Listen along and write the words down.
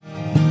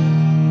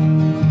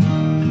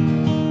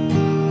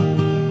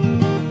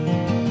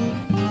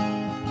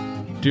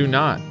Do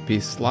not be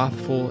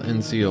slothful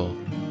in zeal,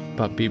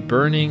 but be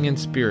burning in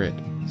spirit,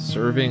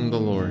 serving the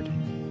Lord.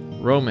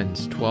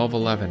 Romans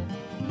 12:11.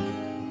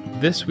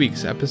 This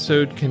week's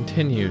episode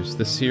continues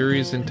the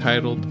series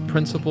entitled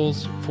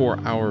Principles for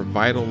Our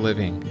Vital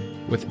Living,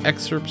 with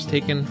excerpts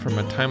taken from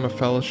a time of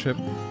fellowship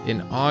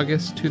in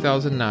August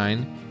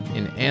 2009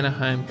 in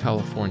Anaheim,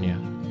 California.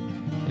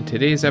 In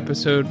today's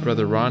episode,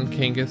 Brother Ron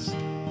Kangas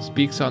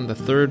speaks on the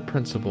third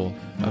principle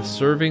of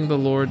serving the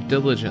Lord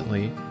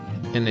diligently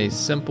in a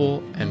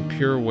simple and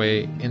pure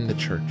way in the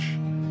church.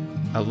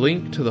 A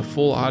link to the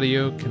full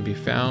audio can be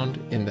found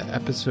in the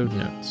episode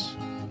notes.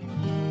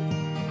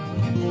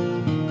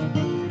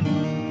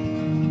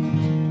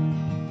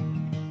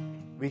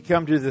 We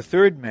come to the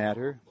third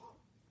matter,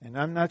 and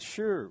I'm not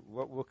sure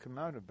what will come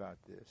out about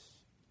this.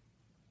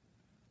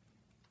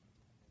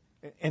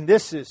 And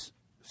this is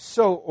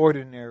so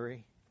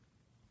ordinary.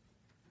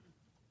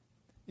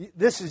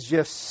 This is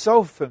just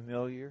so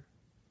familiar.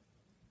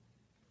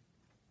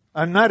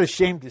 I'm not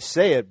ashamed to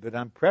say it, but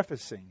I'm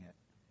prefacing it.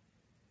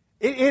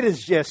 It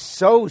is just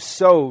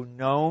so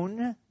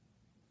known.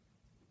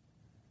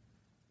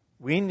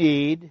 We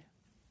need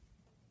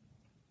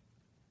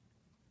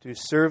to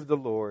serve the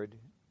Lord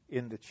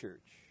in the church.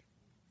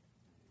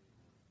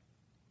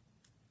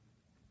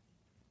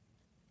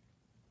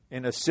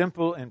 In a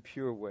simple and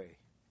pure way.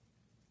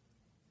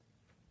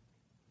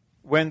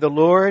 When the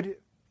Lord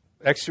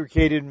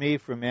extricated me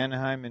from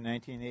Anaheim in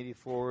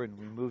 1984 and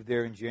we moved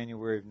there in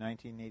January of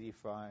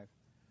 1985,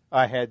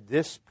 I had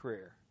this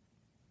prayer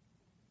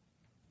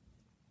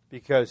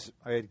because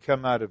I had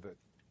come out of a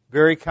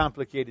very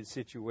complicated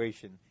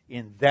situation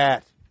in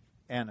that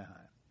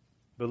Anaheim.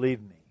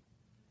 Believe me,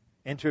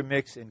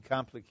 intermixed and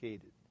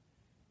complicated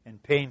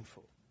and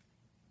painful.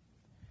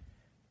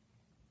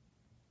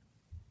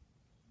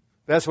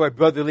 That's why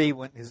Brother Lee,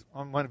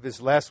 on one of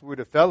his last word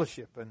of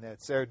fellowship on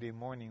that Saturday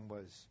morning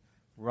was,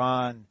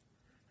 "Ron,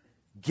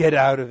 get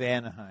out of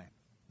Anaheim."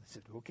 I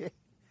said, okay.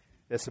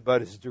 That's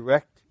about as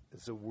direct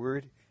as a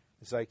word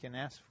as I can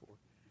ask for.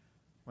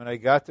 When I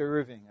got to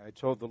Irving, I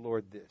told the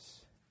Lord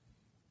this.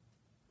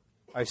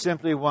 I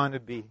simply want to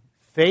be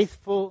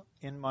faithful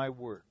in my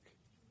work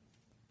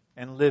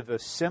and live a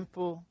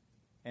simple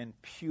and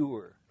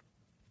pure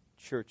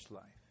church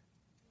life.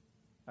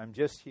 I'm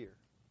just here.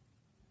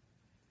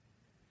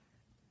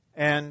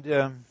 And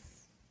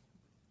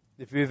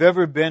if you've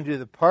ever been to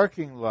the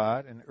parking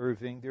lot in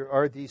Irving, there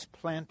are these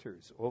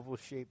planters,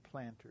 oval-shaped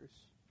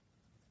planters.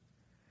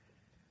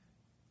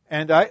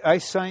 And I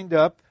signed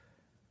up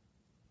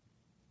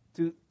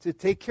to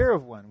take care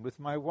of one with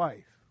my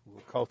wife.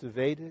 We'll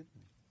cultivate it.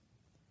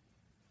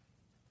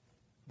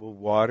 We'll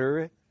water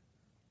it.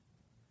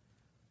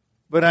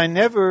 But I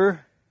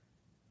never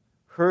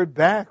heard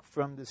back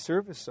from the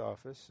service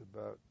office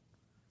about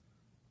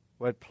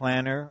what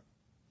planter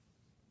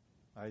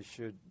I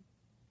should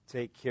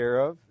take care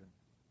of.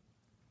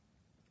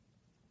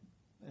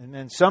 And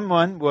then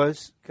someone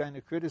was kind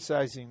of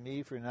criticizing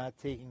me for not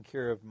taking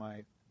care of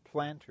my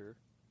planter.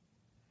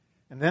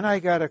 And then I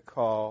got a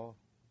call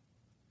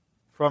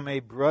from a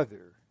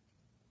brother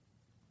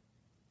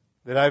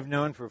that I've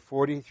known for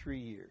 43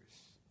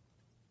 years.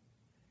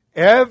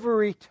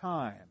 Every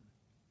time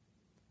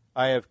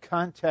I have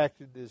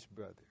contacted this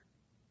brother,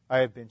 I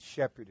have been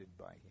shepherded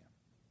by him.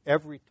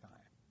 Every time.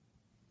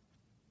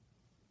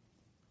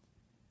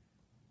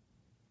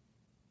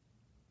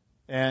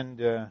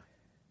 And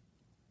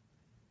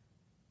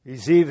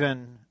he's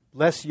even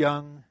less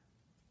young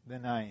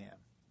than I am.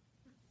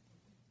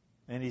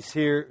 And he's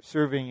here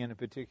serving in a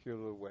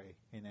particular way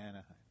in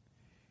Anaheim.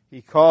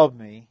 He called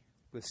me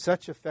with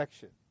such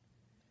affection.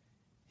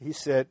 He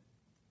said,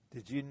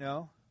 "Did you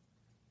know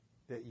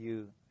that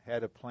you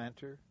had a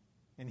planter?"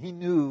 And he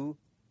knew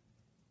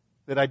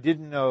that I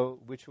didn't know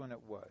which one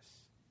it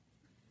was.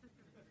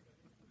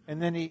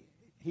 And then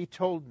he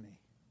told me.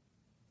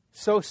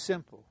 So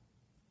simple.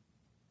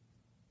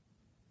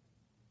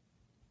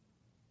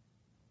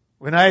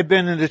 When I had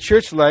been in the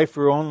church life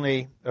for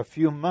only a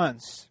few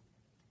months,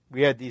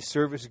 we had these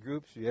service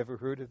groups. You ever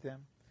heard of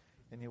them?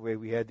 Anyway,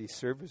 we had these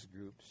service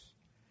groups.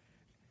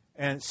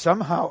 And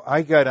somehow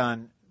I got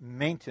on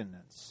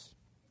maintenance.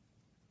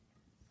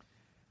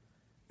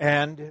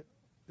 And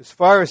as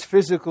far as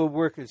physical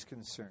work is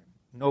concerned,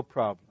 no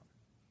problem.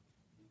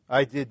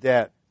 I did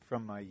that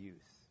from my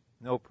youth.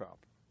 No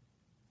problem.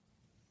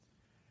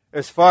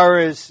 As far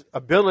as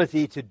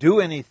ability to do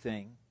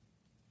anything,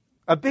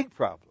 a big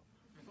problem.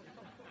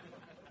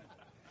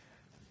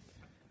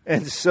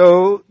 And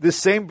so the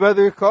same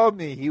brother called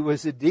me. He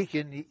was a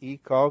deacon. He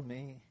called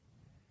me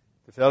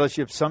to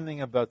fellowship something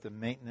about the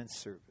maintenance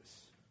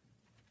service.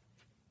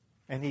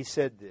 And he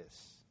said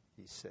this.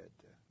 He said,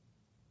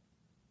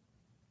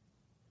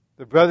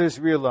 "The brothers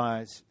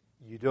realize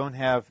you don't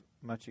have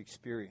much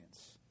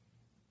experience,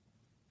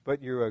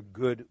 but you're a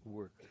good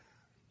worker."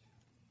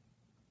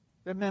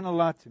 That meant a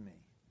lot to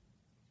me.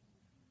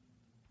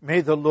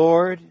 May the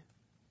Lord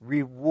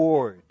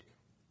reward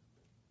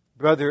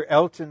Brother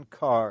Elton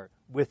Carr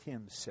with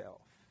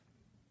himself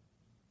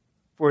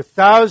for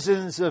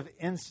thousands of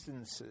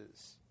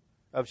instances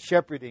of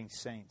shepherding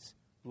saints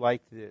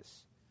like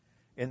this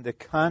in the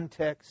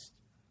context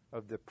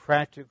of the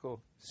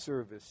practical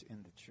service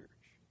in the church.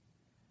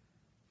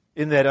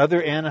 In that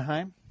other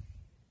Anaheim,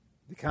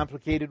 the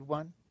complicated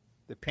one,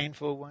 the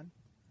painful one,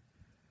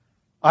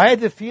 I had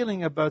the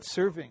feeling about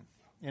serving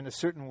in a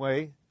certain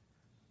way,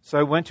 so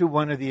I went to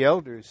one of the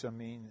elders. I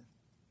mean,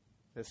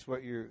 that's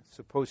what you're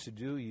supposed to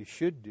do, you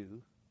should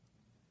do.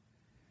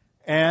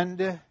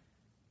 And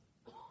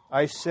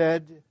I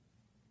said,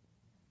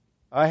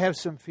 I have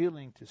some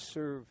feeling to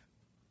serve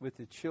with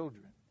the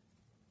children.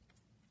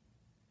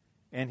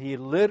 And he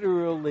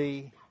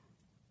literally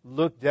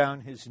looked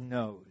down his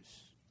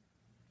nose.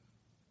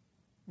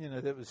 You know,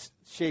 that was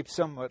shaped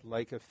somewhat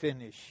like a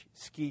Finnish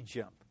ski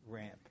jump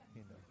ramp,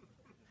 you know.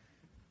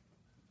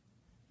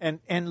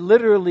 And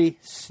literally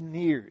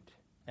sneered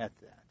at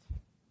that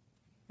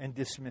and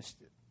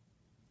dismissed it.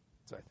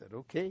 So I thought,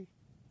 okay.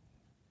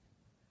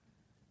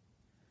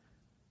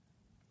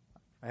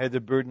 I had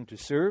the burden to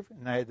serve,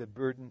 and I had the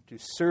burden to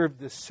serve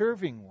the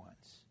serving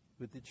ones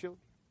with the children.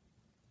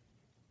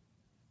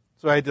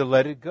 So I had to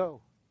let it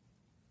go.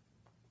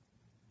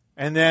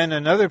 And then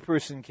another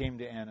person came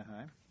to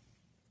Anaheim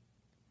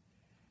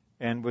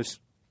and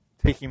was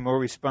taking more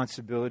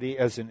responsibility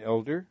as an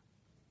elder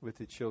with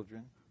the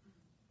children.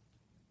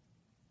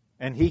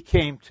 And he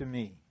came to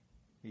me.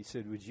 He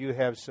said, would you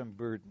have some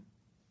burden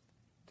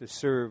to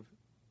serve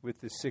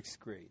with the 6th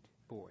grade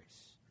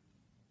boys?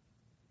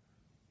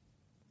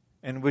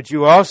 And would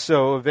you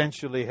also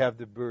eventually have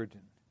the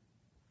burden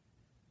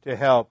to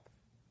help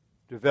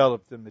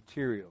develop the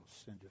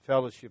materials and to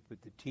fellowship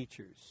with the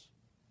teachers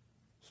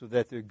so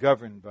that they're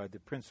governed by the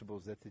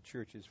principles that the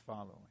church is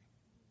following?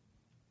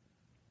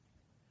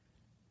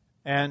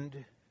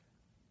 And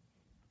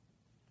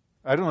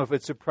I don't know if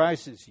it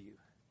surprises you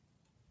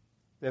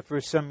that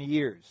for some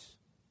years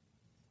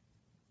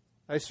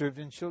I served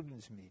in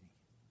children's meeting.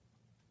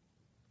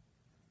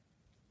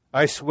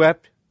 I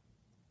swept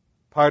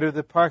part of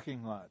the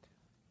parking lot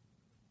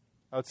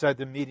outside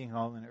the meeting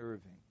hall in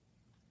Irving.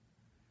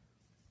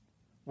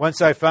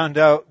 Once I found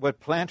out what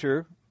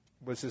planter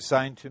was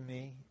assigned to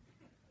me,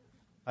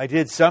 I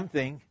did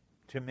something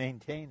to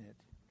maintain it.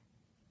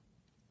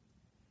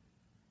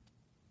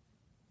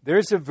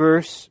 There's a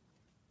verse,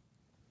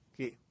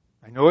 okay,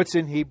 I know it's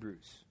in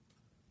Hebrews,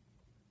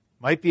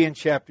 might be in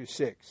chapter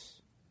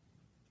 6.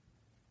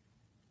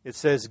 It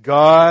says,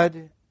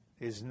 God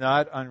is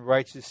not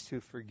unrighteous to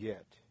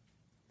forget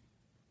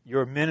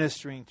you're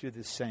ministering to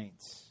the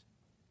saints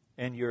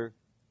and you're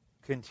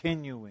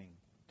continuing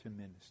to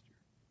minister.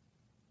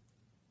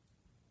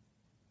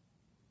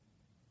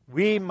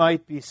 We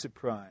might be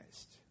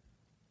surprised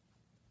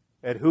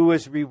at who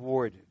is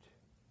rewarded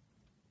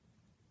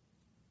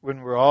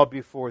when we're all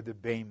before the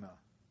bema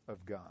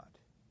of God.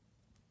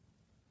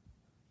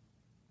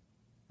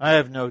 I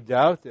have no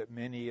doubt that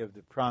many of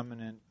the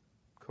prominent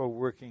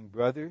co-working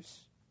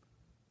brothers,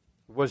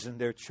 it wasn't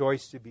their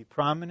choice to be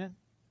prominent.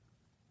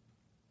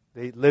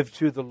 They lived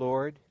to the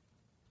Lord.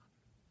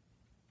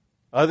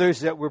 Others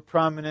that were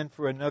prominent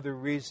for another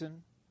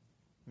reason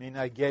may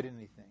not get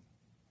anything.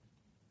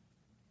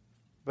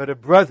 But a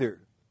brother,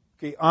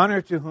 okay,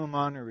 honor to whom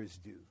honor is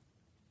due.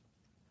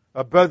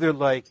 A brother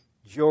like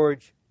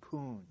George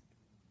Poon,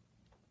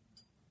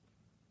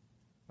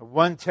 a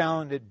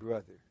one-talented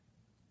brother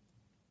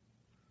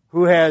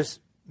who has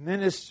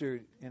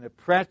ministered in a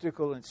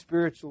practical and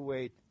spiritual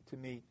way to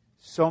me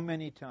so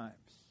many times.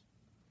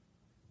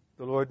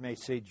 The Lord may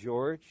say,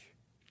 George,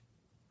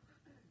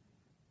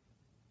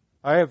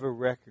 I have a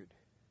record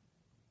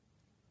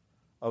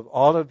of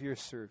all of your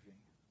serving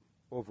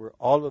over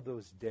all of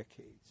those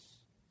decades.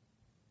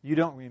 You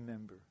don't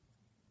remember.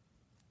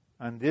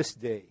 On this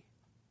day,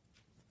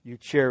 you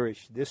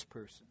cherish this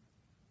person.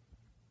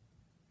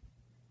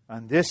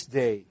 On this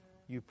day,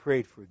 you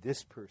prayed for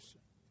this person.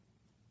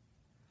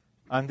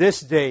 On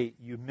this day,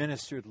 you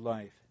ministered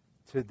life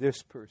to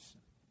this person.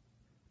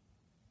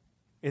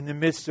 In the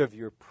midst of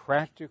your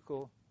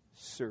practical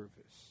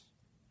service,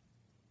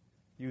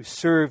 you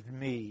served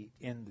me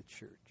in the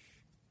church.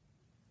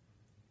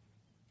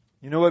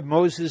 You know what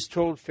Moses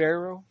told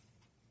Pharaoh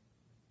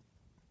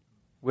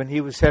when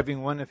he was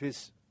having one of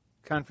his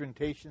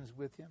confrontations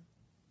with him?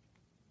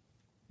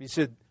 He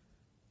said,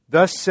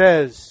 thus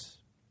says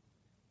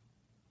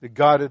the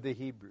God of the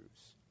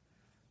Hebrews,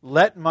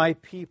 let my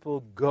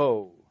people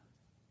go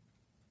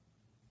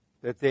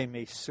that they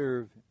may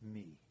serve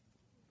me.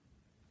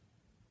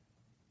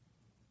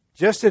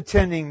 Just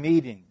attending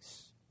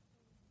meetings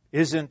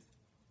isn't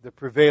the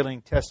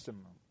prevailing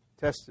testimony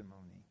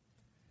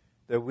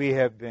that we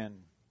have been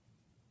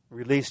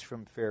released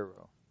from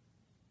Pharaoh.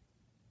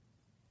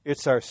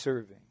 It's our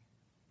serving.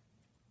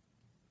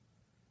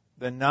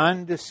 The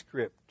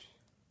nondescript,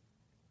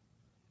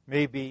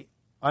 maybe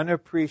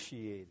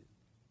unappreciated,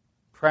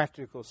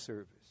 practical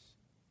service.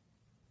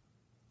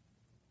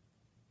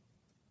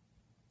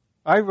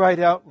 I write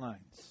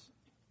outlines.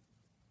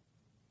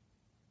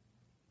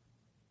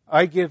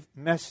 I give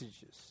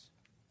messages.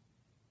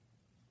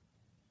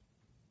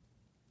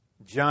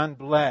 John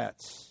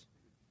Blatz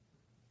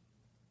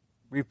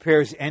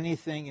repairs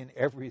anything and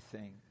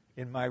everything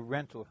in my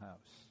rental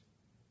house.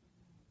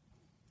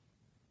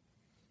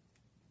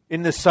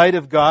 In the sight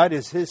of God,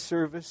 is his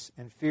service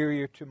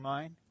inferior to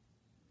mine?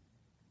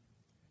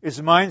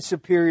 Is mine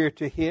superior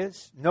to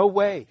his? No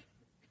way.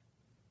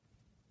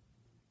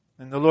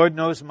 And the Lord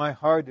knows my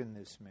heart in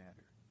this matter.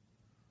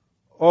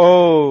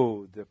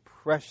 Oh, the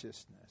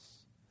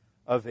preciousness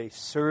of a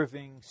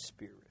serving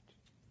spirit.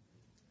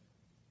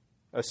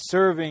 A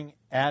serving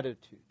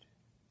attitude.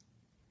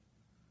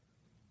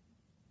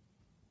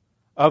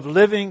 Of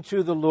living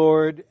to the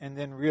Lord and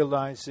then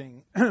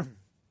realizing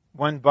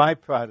one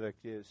byproduct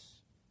is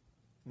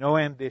no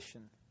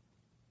ambition.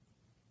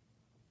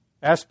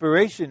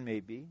 Aspiration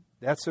maybe,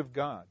 that's of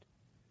God.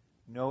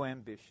 No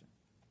ambition.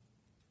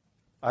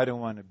 I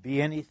don't want to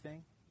be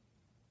anything.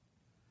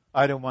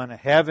 I don't want to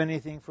have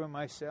anything for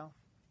myself.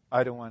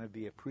 I don't want to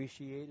be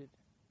appreciated.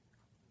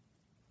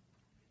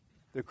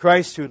 The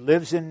Christ who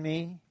lives in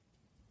me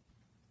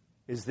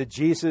is the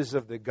Jesus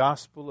of the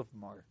Gospel of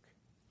Mark,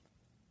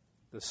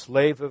 the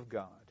slave of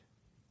God,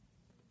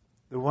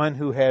 the one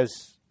who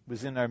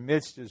was in our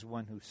midst as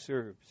one who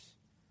serves.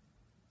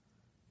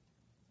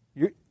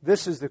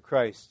 This is the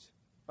Christ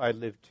I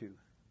live to.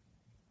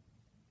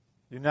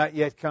 You're not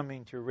yet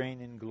coming to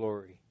reign in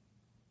glory.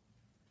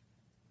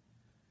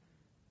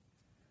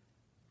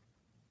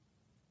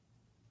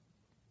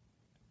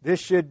 This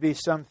should be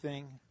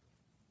something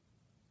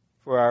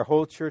for our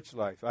whole church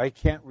life. I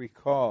can't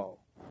recall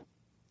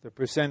the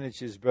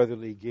percentages Brother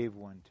Lee gave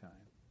one time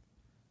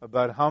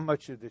about how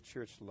much of the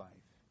church life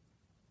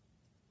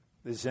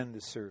is in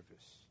the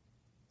service,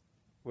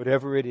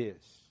 whatever it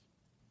is.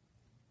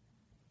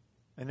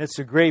 And it's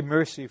a great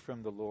mercy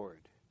from the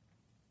Lord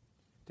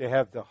to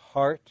have the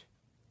heart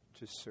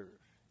to serve,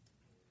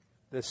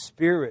 the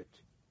spirit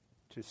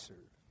to serve.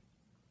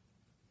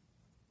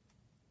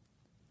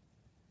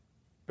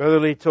 Brother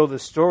Lee told a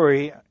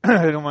story.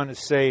 I don't want to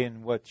say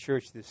in what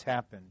church this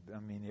happened. I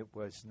mean, it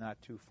was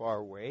not too far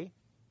away.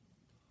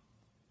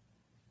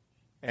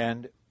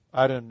 And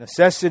out of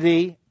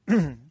necessity,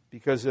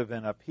 because of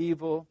an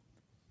upheaval,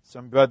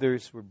 some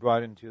brothers were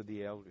brought into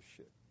the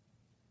eldership.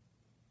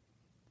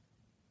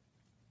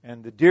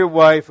 And the dear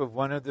wife of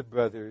one of the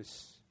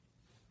brothers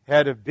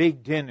had a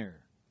big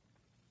dinner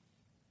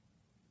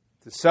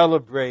to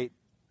celebrate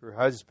her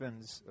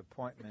husband's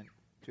appointment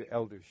to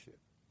eldership.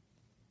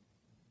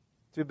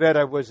 Too bad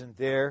I wasn't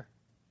there.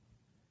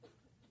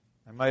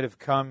 I might have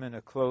come in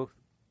a cloak,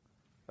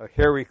 a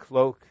hairy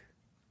cloak,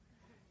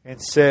 and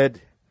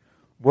said,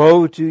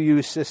 "Woe to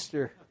you,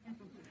 sister,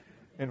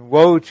 and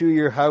woe to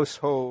your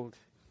household.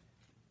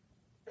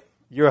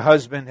 Your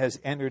husband has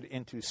entered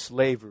into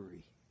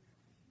slavery."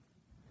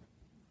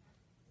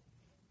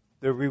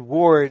 The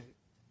reward,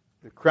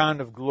 the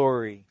crown of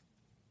glory,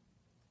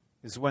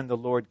 is when the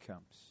Lord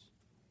comes.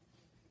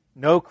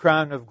 No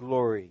crown of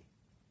glory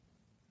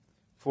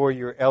for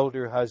your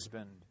elder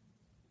husband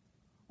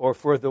or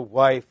for the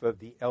wife of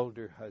the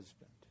elder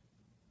husband.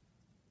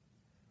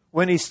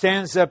 When he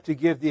stands up to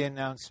give the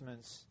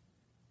announcements,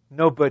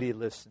 nobody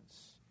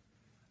listens.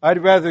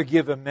 I'd rather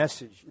give a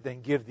message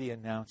than give the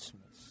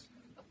announcements.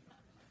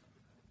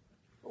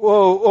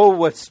 Oh,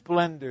 what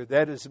splendor.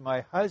 That is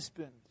my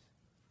husband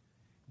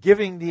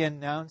giving the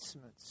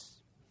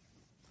announcements.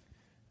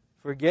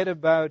 Forget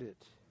about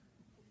it.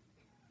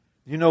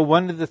 You know,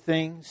 one of the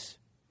things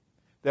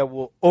that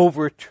will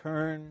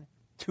overturn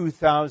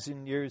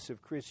 2,000 years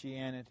of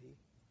Christianity,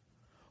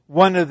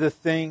 one of the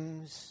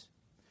things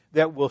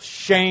that will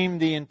shame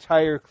the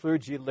entire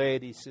clergy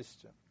laity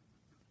system,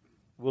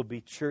 will be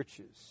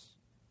churches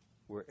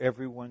where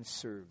everyone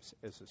serves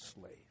as a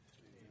slave.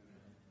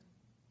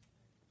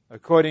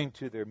 According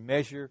to their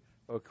measure,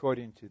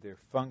 according to their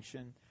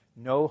function,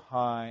 no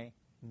high,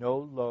 no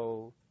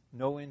low,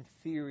 no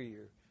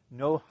inferior,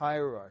 no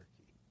hierarchy.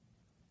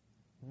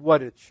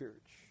 What a church.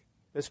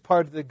 That's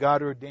part of the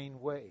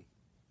God-ordained way.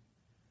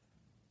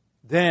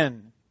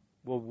 Then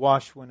we'll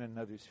wash one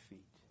another's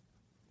feet.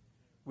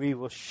 We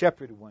will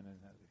shepherd one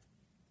another.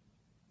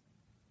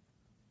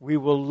 We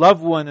will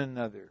love one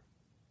another.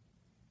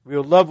 We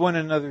will love one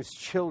another's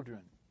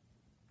children.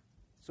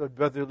 So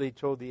Brother Lee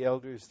told the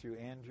elders through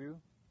Andrew.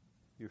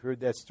 You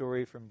heard that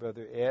story from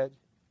Brother Ed.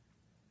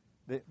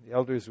 The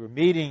elders were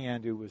meeting.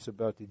 Andrew was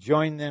about to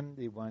join them.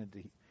 They wanted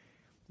to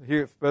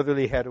hear if Brother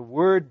Lee had a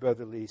word.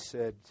 Brother Lee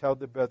said, tell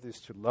the brothers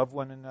to love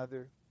one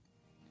another,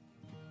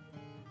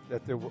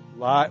 that their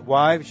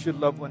wives should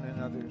love one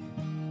another,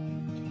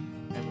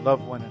 and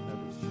love one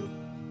another's children.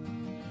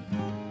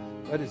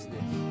 What is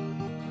this?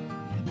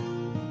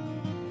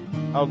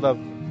 How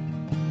lovely.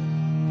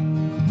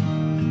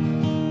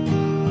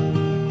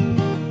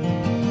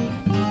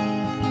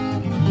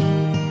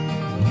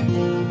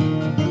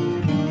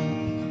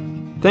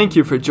 Thank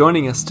you for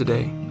joining us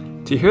today.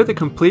 To hear the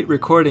complete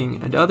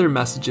recording and other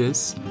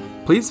messages,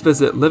 please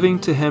visit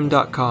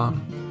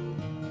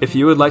livingtohim.com. If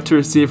you would like to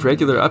receive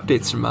regular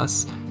updates from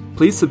us,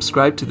 please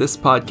subscribe to this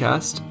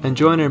podcast and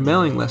join our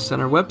mailing list on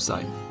our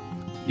website.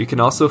 You can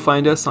also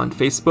find us on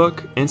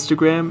Facebook,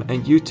 Instagram,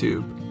 and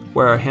YouTube,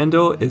 where our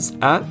handle is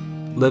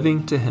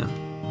 @livingtohim.